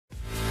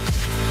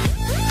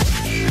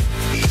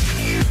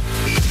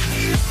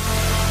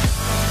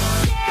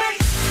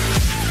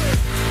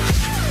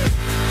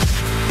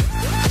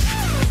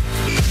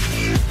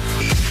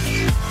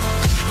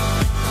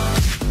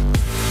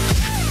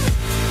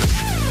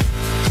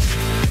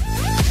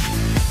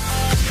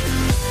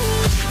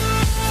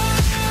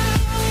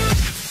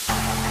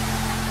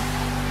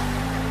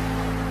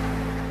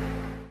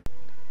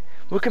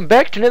Welcome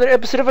back to another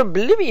episode of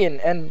Oblivion,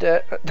 and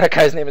that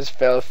guy's name is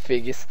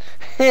Figgis.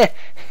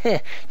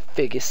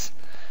 Figgis.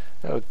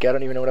 Oh god, I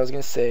don't even know what I was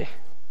gonna say.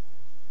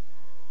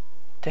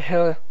 The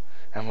hell?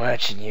 I'm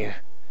watching you.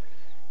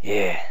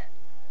 Yeah.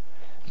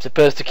 I'm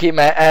supposed to keep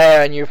my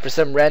eye on you for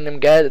some random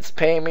guy that's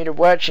paying me to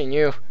watching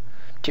you.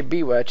 To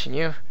be watching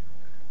you.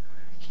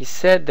 He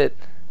said that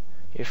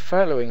you're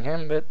following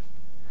him, but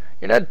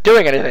you're not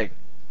doing anything.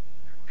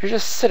 You're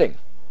just sitting.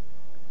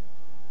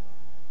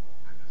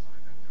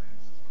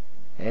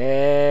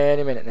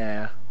 Any minute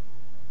now.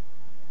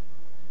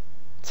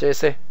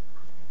 Seriously?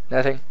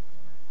 Nothing?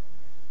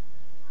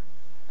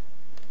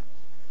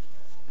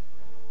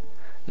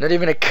 Not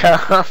even a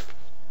cough?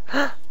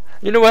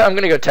 You know what? I'm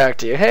gonna go talk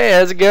to you. Hey,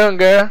 how's it going,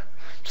 girl?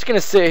 Just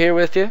gonna sit here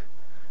with you.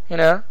 You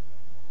know?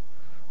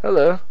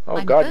 Hello. Oh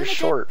I'm god, you're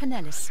short.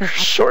 You're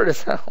short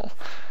as hell.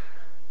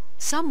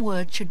 Some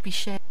word should be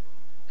shared.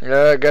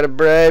 Oh, I gotta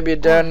bribe you,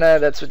 don't I?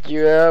 That's what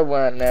you all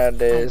want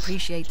nowadays. I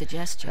appreciate the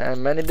gesture.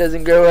 And money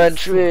doesn't grow on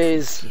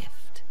trees.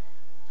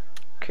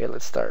 Okay,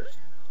 let's start.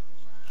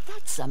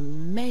 That's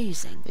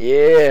amazing.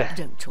 Yeah.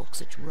 Don't talk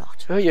such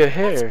rot. Oh, your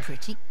hair. That's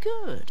pretty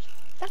good.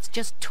 That's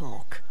just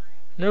talk.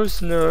 No,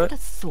 it's not. What a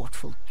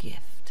thoughtful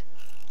gift.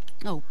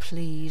 Oh,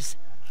 please.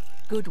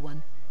 Good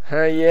one.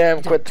 Oh, yeah,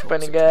 I'm quite the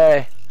funny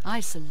guy. I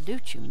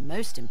salute you.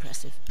 Most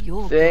impressive.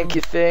 You're Thank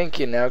you, good. thank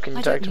you. Now can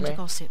you talk to me? I don't mean to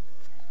gossip,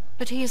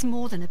 but he is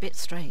more than a bit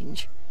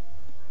strange.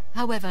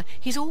 However,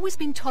 he's always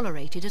been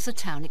tolerated as a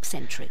town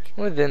eccentric.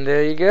 Well, then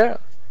there you go.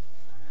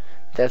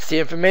 That's the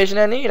information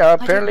I need. Oh,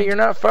 apparently you're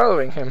not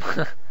following him.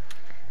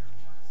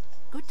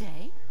 Good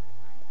day.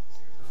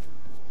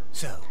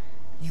 So,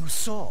 you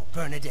saw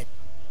Bernadette?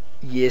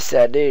 Yes,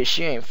 I did.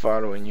 She ain't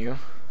following you.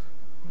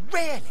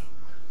 Really?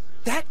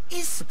 That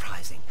is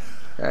surprising.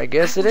 I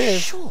guess it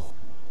is. Sure.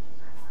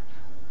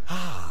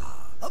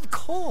 Ah, of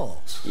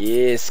course.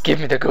 Yes, give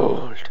me the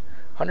gold.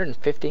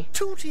 150?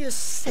 Tutius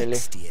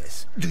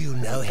Sextius. Do you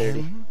know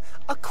him?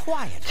 A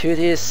quiet.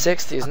 Tutius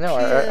Sextius? No,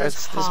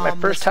 this is my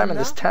first time in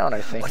this town,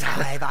 I think. But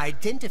I've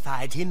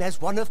identified him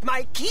as one of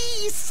my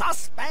key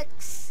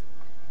suspects.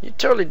 You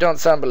totally don't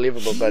sound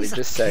believable, buddy.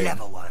 Just saying. He's a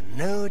clever one,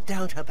 no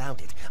doubt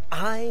about it.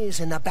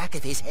 Eyes in the back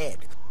of his head.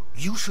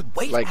 You should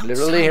wait like outside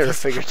literally or his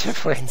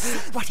figuratively. and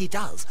see what he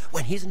does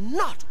when he's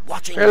not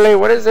watching. Really?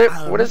 What is it?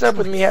 I'll What is up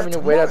with me meet you having to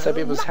wait outside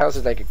tomorrow people's night.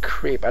 houses like a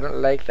creep? I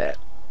don't like that.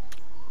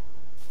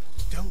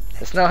 Don't let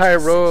That's not how I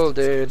roll,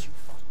 dude.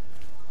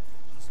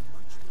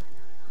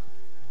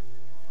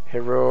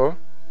 Hero.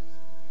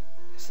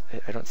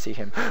 I don't see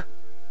him.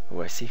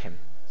 Oh, I see him.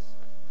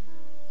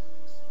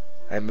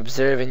 I'm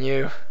observing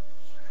you.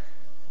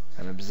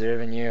 I'm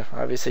observing you.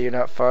 Obviously, you're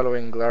not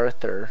following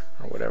Glarther,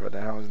 or whatever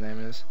the hell his name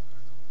is.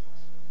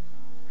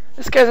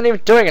 This guy isn't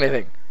even doing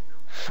anything.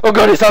 Oh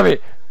god, he saw me!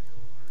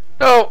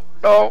 No,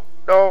 no,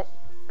 no,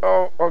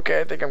 no. Okay,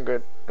 I think I'm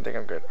good. I think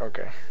I'm good.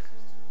 Okay.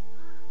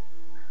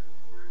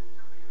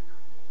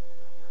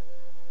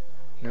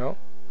 No?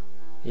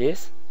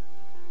 Yes?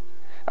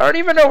 I don't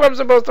even know who I'm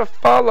supposed to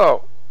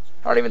follow.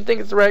 I don't even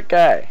think it's the right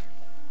guy.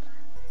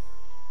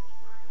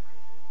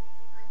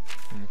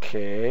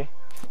 Okay.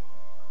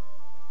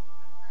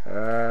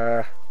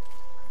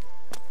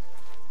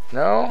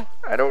 No?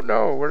 I don't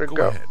know where to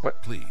go. Ahead,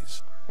 What?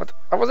 please. What?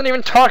 I wasn't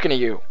even talking to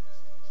you.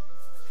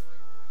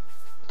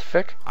 What the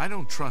fuck? I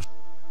don't trust.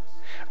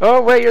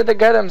 Oh, wait, you're the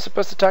guy that I'm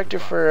supposed to talk to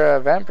for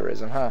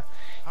vampirism, huh?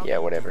 Yeah,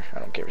 whatever. I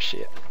don't give a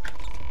shit.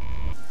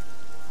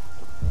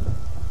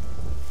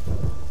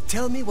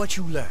 Tell me what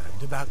you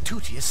learned about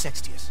Tutius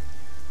Sextius.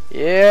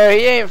 Yeah,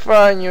 he ain't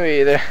following you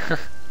either.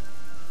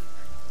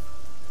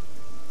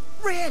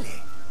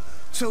 Really?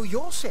 So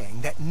you're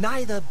saying that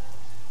neither...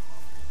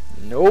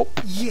 Nope.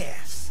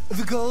 Yes,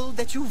 the gold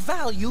that you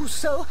value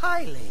so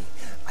highly.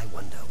 I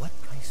wonder what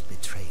price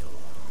betrayal...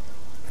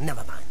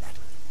 Never mind that.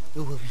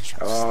 We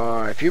shall see.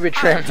 Oh, if you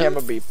betray me, I'm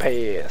gonna be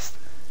pissed.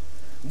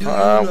 Do you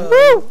know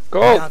woo!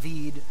 Gold!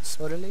 David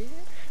Sorley?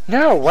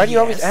 No, why do you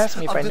always Yes, ask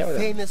me if I know of the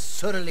them? famous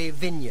Sorley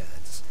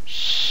vineyards.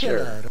 Sure.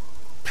 Killer.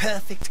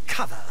 Perfect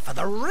cover for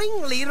the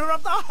ringleader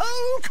of the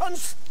whole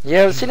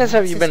Yeah, seeing as how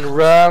you've been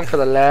wrong for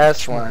the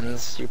last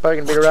ones, you're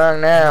probably gonna be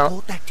wrong now.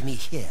 Report back to me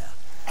here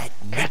at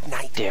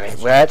midnight. Damn it,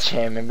 watch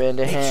him and bend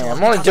to him.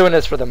 I'm only doing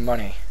this for the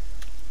money.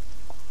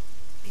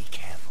 Be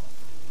careful,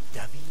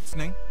 David.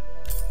 Listening?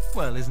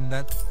 Well, isn't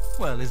that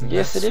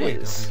Yes, that it sweet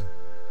is. of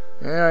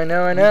you? Yeah, I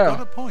know, I You've got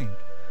know. a point.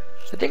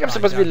 I think I'm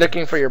supposed to be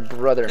looking for your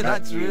brother, not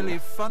That's you. really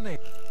funny.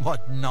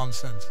 What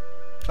nonsense.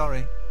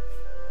 Sorry.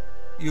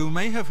 You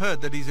may have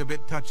heard that he's a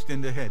bit touched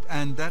in the head,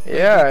 and that may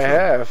Yeah, be I true,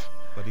 have.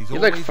 but he's You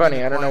look always funny,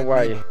 been a I don't know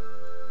quiet why. leader.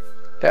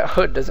 That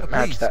hood doesn't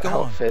match Please, that go on.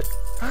 outfit.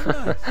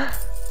 Oh,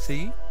 nice.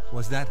 See?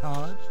 Was that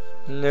hard?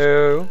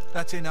 No.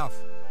 That's enough.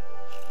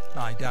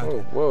 I doubt Whoa,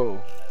 it.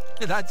 whoa.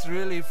 That's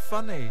really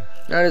funny.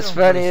 Not as Don't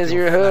funny waste as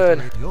your your hood.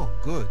 flattery. You're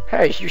good.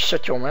 Hey, you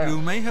shut your mouth.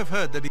 You may have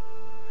heard that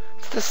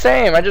It's the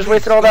same. I just Please,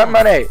 wasted all go that on.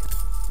 money.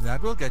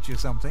 that will get you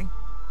something.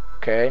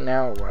 Okay,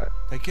 now what?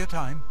 Take your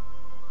time.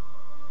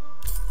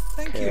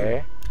 Thank Okay.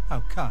 you.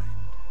 How kind.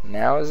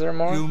 Now is there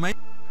more? You may...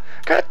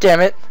 God damn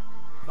it.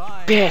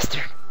 Bye.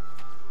 Bastard.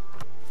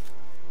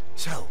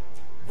 So,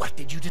 what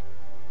did you do?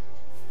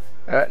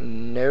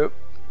 Nope.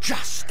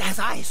 Just as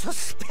I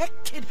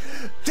suspected,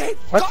 they've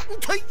What? gotten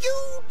to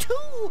you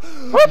too.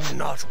 What?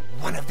 Not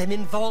one of them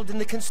involved in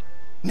the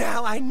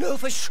Now I know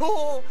for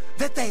sure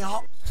that they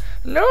are.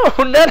 No,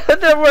 none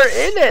of them were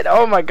in it.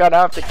 Oh my god,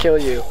 I have to kill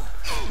you.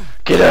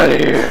 Get out of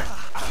here.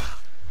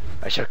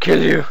 I shall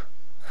kill you.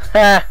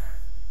 Ha!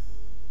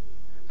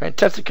 My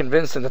attempts to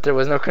convince him that there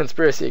was no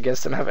conspiracy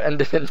against him have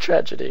ended in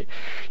tragedy.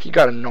 He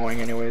got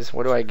annoying anyways.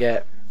 What do I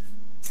get?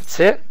 That's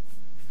it?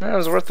 That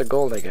was worth the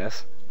gold, I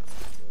guess.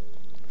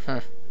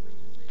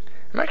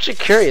 I'm actually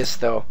curious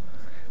though.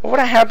 What would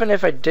have happened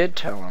if I did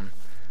tell him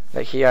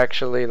that he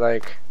actually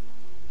like...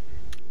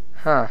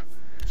 Yeah,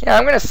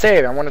 I'm gonna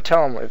save. I want to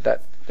tell him if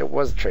that it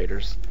was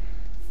traitors.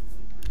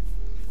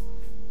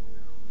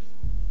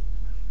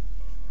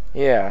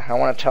 Yeah, I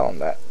want to tell him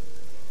that.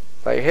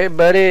 Like, hey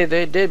buddy,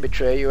 they did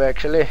betray you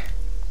actually.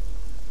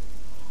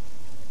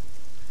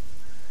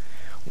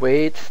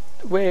 Wait.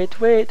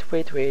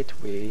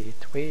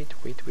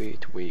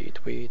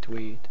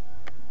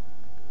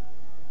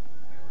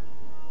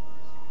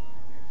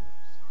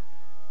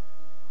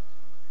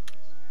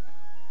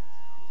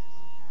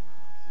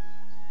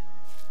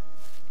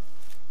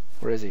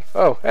 Where is he?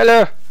 Oh,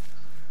 hello!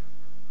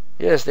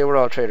 Yes, they were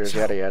all traitors,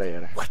 yada yada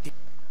yada. What did...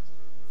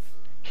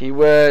 He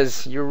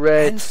was, you're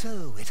right. And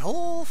so it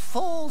all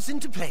falls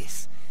into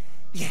place.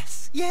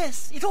 Yes,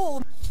 it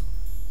all...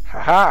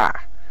 Haha!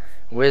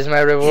 Where's my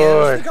Here's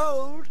reward? the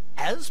gold,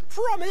 as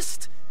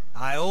promised.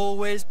 I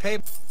always pay...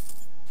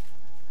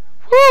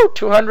 Woo!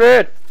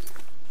 200!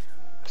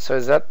 So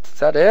is that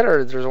it,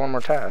 or there's one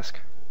more task?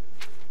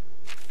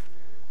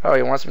 Oh,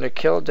 he wants me to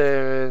kill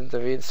David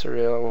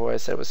Surreal, who I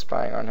said was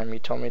spying on him. He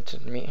told me to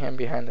meet him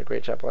behind the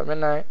Great Chapel at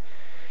midnight.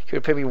 He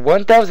would pay me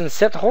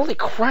 1,007. Holy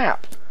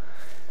crap!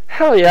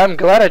 Hell yeah, I'm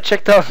glad I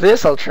checked out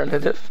this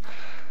alternative.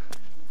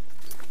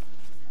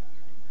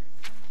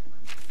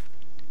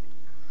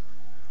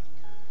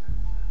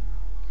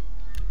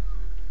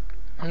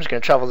 I'm just gonna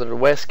travel to the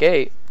West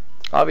Gate.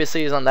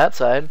 Obviously he's on that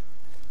side.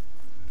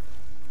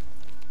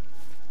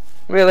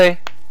 Really?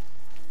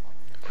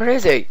 Where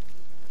is he?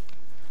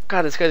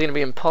 God, this guy's gonna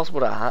be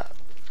impossible to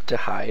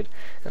hide.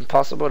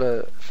 Impossible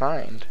to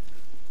find.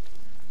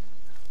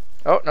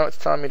 Oh, no, it's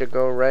telling me to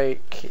go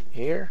right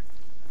here.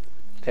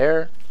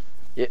 There.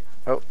 Yeah.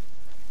 Oh.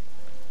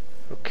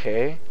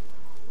 Okay.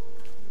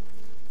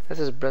 That's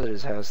his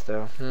brother's house,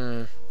 though.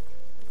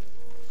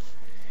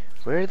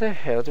 Where the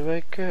hell do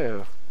I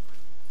go?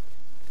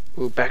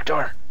 Ooh, back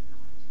door.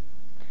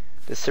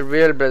 The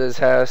Surreal Brothers'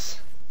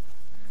 house.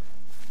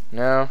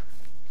 No.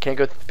 Can't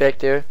go back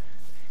there.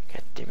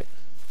 God damn it.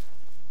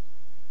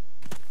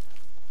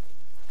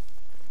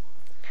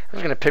 I'm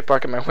just gonna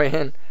pickpocket my way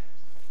in.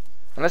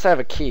 Unless I have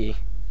a key.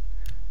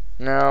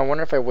 No, I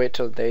wonder if I wait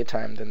till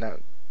daytime, then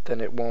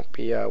it won't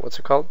be what's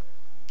it called?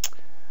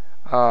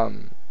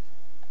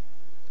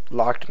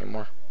 Locked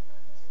anymore.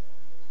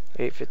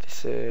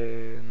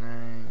 8:56,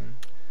 9.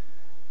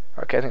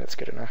 Okay, I think that's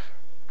good enough.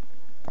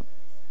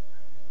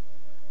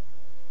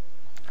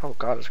 Oh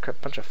god, there's a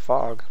bunch of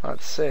fog. Oh,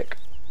 that's sick.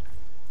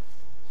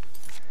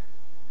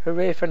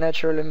 Hooray for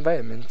natural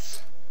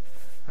environments.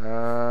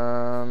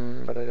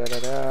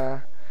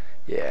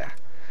 Yeah.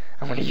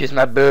 I'm gonna use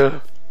my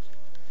bow.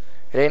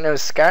 It ain't no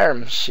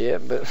Skyrim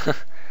shit, but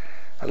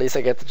at least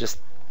I get to just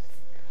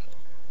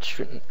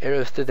shoot an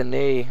arrow through the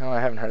knee. Oh, I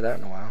haven't heard that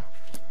in a while.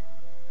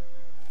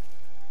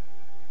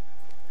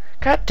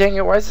 God dang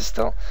it, why is it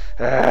still...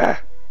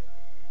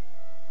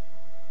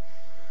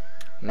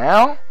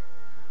 Now?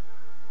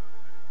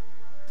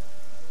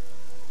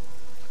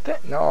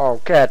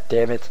 No, god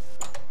damn it.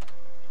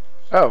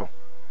 Oh.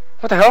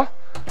 What the hell?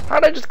 How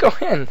did I just go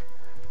in?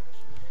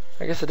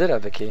 I guess I did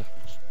have the key.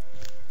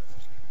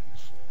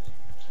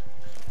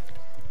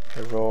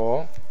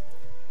 Roll.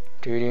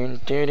 I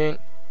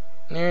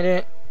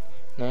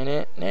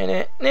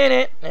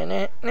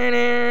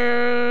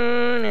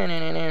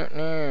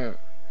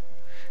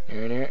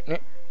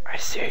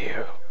see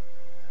you.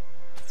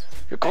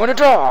 You're going to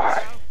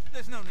die.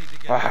 There's no need to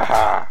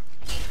get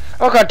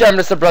Oh god damn it,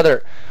 it's the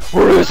brother.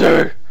 Where is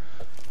he?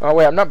 Oh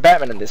wait, I'm not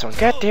Batman in this one.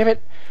 God damn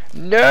it.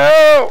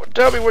 No!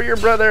 Tell me where your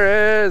brother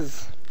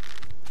is.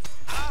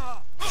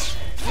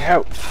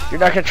 No, you're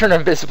not gonna turn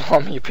invisible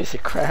on me, you piece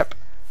of crap.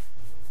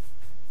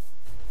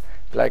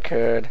 Black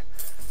Hood.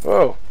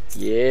 Whoa.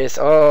 Yes,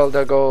 all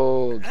the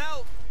gold.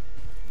 help!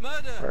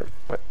 Murder!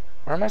 Where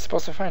am I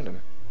supposed to find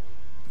him?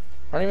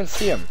 I don't even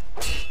see him.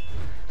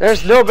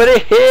 There's nobody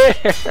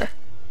here!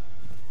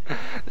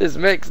 This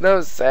makes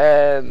no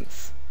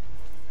sense.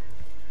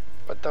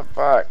 What the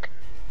fuck?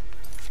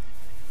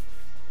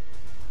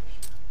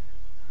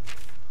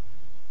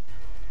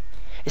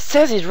 It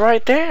says he's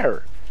right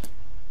there.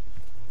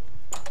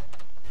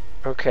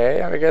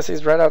 Okay, I guess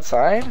he's right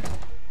outside.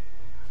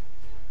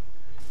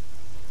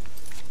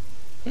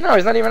 No,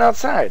 he's not even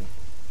outside.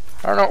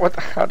 I don't know what.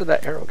 How did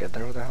that arrow get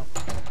there? What the hell?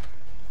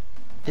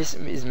 This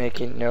is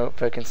making no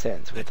fucking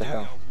sense. What the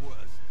hell?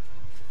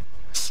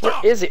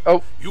 Where is he?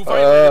 Oh, You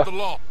violated the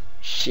law.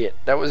 Shit,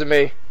 that was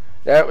me.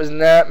 That was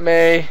not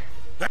me.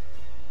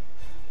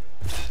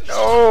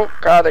 No,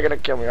 God, they're gonna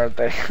kill me, aren't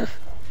they?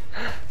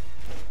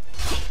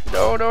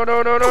 No, no,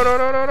 no, no, no, no,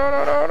 no, no, no,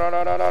 no, no,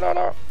 no, no, no, no,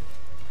 no.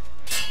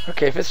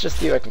 Okay, if it's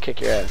just you, I can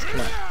kick your ass.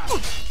 Come on.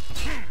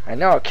 I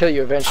know I'll kill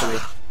you eventually.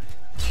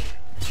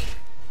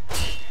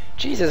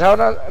 Jesus, how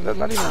not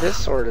even this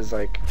sword is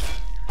like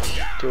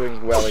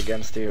doing well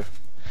against you.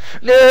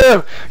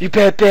 No, you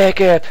bad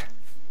backup.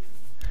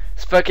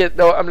 Fuck it.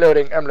 No, I'm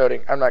loading. I'm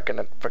loading. I'm not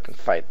gonna fucking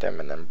fight them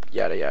and then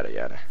yada yada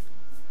yada.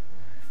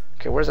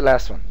 Okay, where's the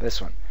last one?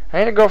 This one. I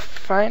need to go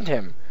find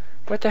him.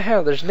 What the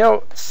hell? There's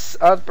no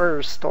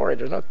other story.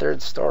 There's no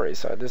third story,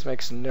 so this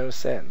makes no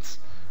sense.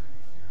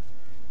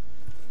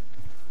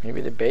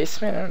 Maybe the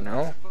basement? I don't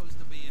know.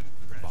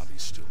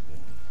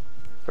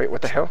 Wait,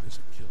 what the hell?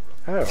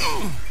 Oh.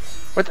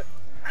 What the?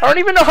 I don't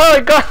even know how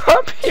I got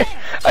up here.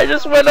 I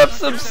just went up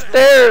some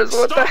stairs.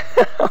 What the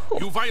hell?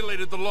 You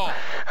violated the law.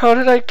 How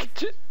did I...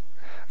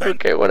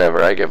 Okay,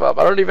 whatever. I give up.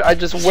 I don't even... I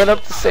just went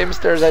up the same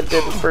stairs I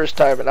did the first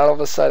time, and all of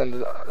a sudden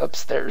the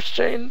upstairs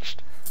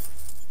changed.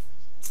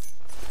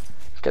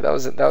 Okay, that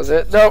was it. That was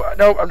it. No,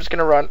 no, I'm just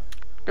gonna run.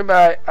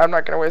 Goodbye. I'm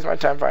not gonna waste my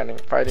time fighting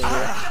you.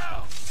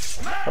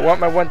 I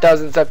want my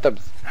 1,000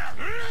 septums.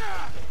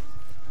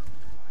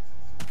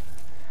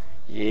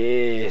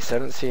 Yes, I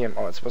don't see him.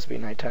 Oh, it's supposed to be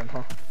nighttime,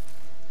 huh?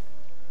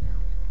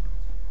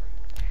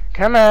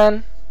 Come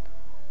on.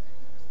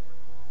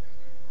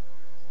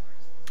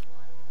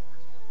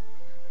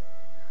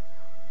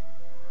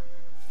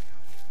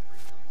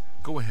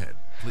 Go ahead,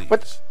 please.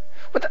 What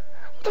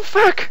the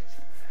fuck?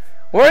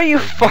 Why are you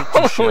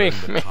following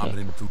me?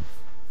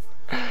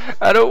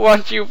 I don't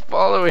want you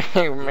following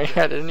me.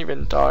 I didn't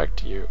even talk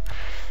to you.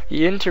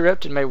 You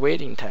interrupted my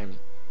waiting time,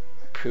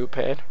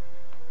 poophead.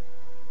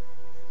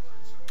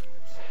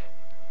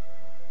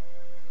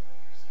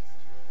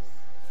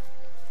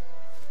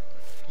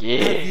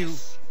 Yes. Have you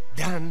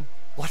done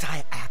what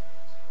I asked?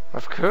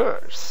 Of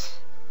course.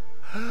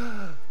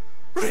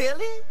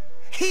 Really?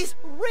 He's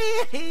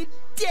really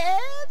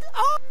dead?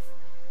 Oh.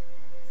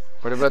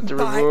 What about the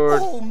By reward?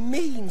 all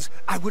means,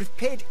 I would have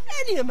paid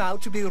any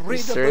amount to be rid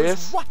of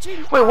serious? those watching.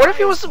 Wait, what if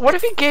he was? What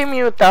if he gave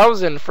me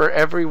 1,000 for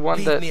every one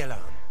Leave that? me alone.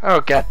 Oh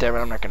god damn it!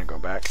 I'm not gonna go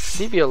back.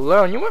 Leave you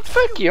alone. You want?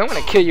 Fuck you! I'm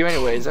gonna kill you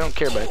anyways. I don't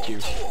care about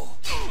you.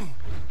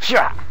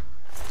 Shah.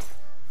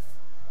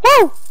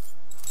 Woo!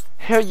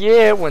 Hell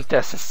yeah!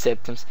 1,000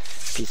 septums.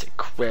 Piece of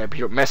crap.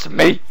 You don't mess with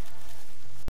me.